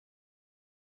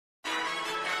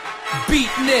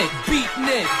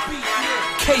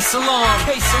Case along.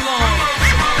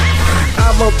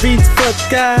 I'm a beats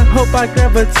fuck guy, hope I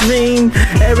grab a dream.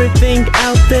 Everything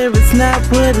out there is not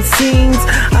what it seems.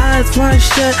 Eyes wide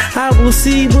shut, I will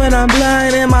see when I'm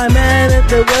blind. Am I mad at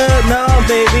the world? No,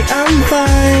 baby, I'm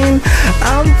fine.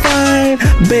 I'm fine,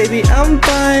 baby, I'm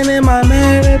fine. Am I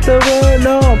mad at the world?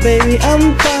 No, baby,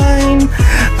 I'm fine.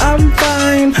 I'm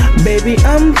fine, baby,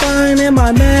 I'm fine. Am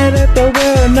I mad at the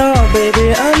world? No,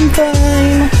 baby, I'm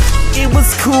fine. It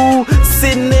was cool,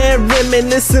 sitting there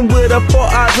reminiscing with her. 4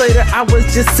 hours later, I was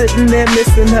just sitting there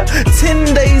missing her.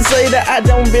 10 days later, I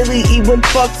don't really even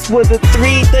fucks with her.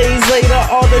 3 days later,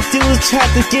 all the dudes tried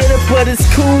to get her, but it's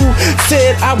cool.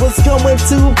 Said I was going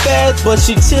too fast, but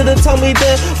she should've told me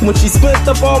that when she spent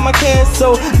up all my cash.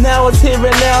 So now it's here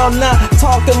and now, I'm not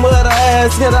talking with her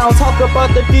ass. Cause I don't talk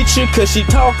about the future, cause she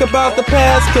talk about the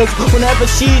past. Cause whenever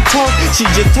she talk, she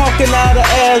just talking out her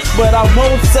ass. But I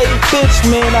won't say bitch,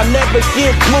 man, I never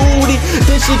get moody.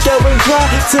 Then she go and cry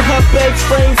to her best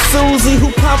friend Susie,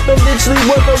 who confidentially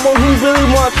was the one who really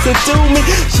wants to do me.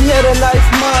 She had a nice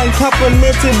mind,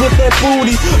 complimented with that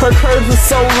booty. Her curves were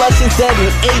so luscious that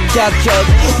an 8 got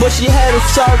judged. But she had a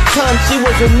sharp tongue, she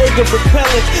was a nigga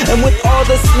repellent. And with all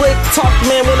the slick talk,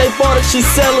 man, when they bought it, she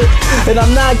sell it. And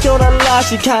I'm not gonna lie,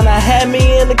 she kinda had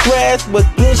me in the grass. But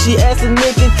then she asked a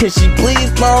nigga, could she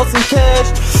please borrow some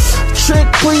cash? Trick,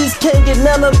 please, can't get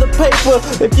none of the paper.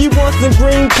 If you want some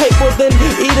green paper, then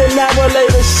eat an hour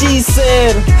later. She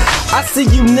said, I see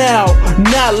you now,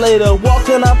 not later.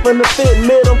 Walking up in the fit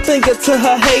middle finger to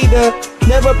her hater.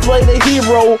 Never played a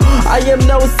hero, I am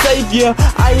no savior.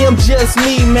 I am just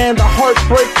me, man, the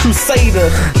heartbreak crusader.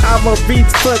 I'm a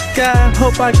beats fuck guy,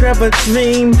 hope I grab a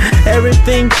dream.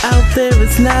 Everything out there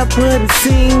is not what it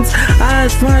seems.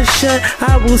 Eyes wide shut,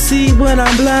 I will see when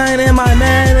I'm blind. Am I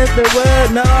mad at the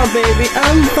world? No, baby,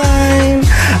 I'm fine.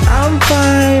 I'm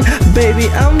fine, baby,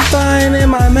 I'm fine.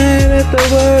 Am I mad at the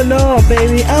world? No,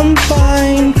 baby, I'm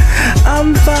fine.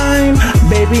 I'm fine,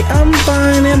 baby, I'm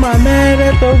fine. Am I mad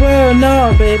at the world?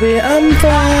 No, baby, I'm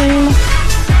fine.